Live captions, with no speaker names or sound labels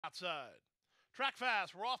outside. Track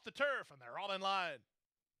fast, we're off the turf, and they're all in line.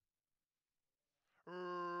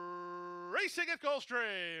 Racing at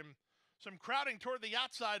Gulfstream. Some crowding toward the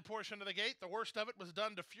outside portion of the gate. The worst of it was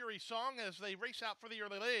done to Fury Song as they race out for the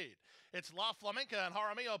early lead. It's La Flamenca and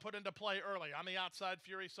Jaramillo put into play early. On the outside,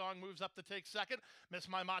 Fury Song moves up to take second. Miss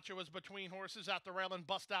My Macho is between horses at the rail and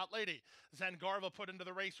Bust Out Lady. Zangarva put into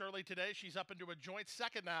the race early today. She's up into a joint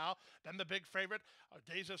second now. Then the big favorite,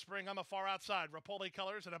 Days of Spring on the far outside. Rapoli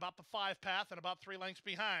Colors at about the 5 path and about 3 lengths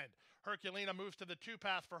behind. Herculina moves to the 2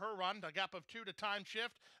 path for her run. A gap of 2 to Time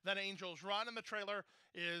Shift. Then Angels Run, and the trailer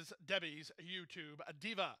is Debbie's YouTube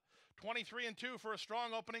Diva. 23-2 for a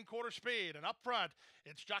strong opening quarter speed. And up front,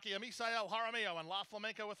 it's jockey Misael Jaramillo and La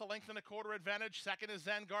Flamenca with a length and a quarter advantage. Second is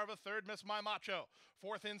Zangarva. Third, Miss My Macho.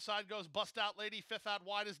 Fourth inside goes Bust Out Lady. Fifth out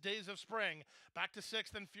wide is Days of Spring. Back to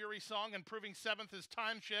sixth and Fury Song. And proving seventh is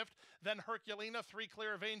Time Shift. Then Herculina. 3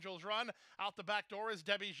 clear of Angels Run. Out the back door is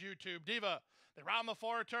Debbie's YouTube Diva. They round the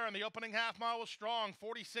far turn. The opening half mile was strong,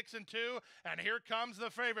 46-2. And here comes the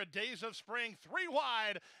favorite, Days of Spring, 3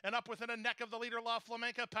 wide and up within a neck of the leader, La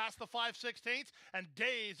Flamenca, past the 5/16. And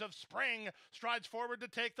Days of Spring strides forward to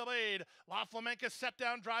take the lead. La Flamenca set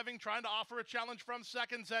down driving, trying to offer a challenge from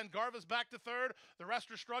second. Zangarva's back to third. The rest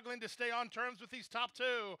are struggling to stay on terms with these top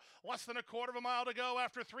two. Less than a quarter of a mile to go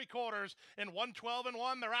after 3 quarters. In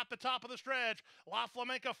 1:12-1, they're at the top of the stretch. La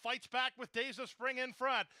Flamenca fights back with Days of Spring in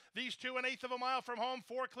front. These two 1/8 of a mile from home,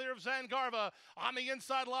 4 clear of Zangarva. On the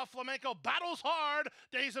inside, La Flamenca battles hard.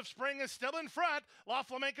 Days of Spring is still in front. La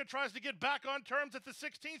Flamenca tries to get back on terms at the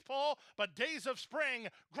 16th pole, but Days of Spring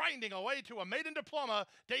grinding away to a maiden diploma.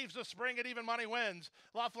 Days of Spring at even money wins.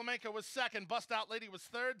 La Flamenca was second. Bust Out Lady was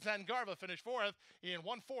third. Zangarva finished fourth in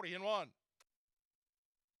 1:40-1.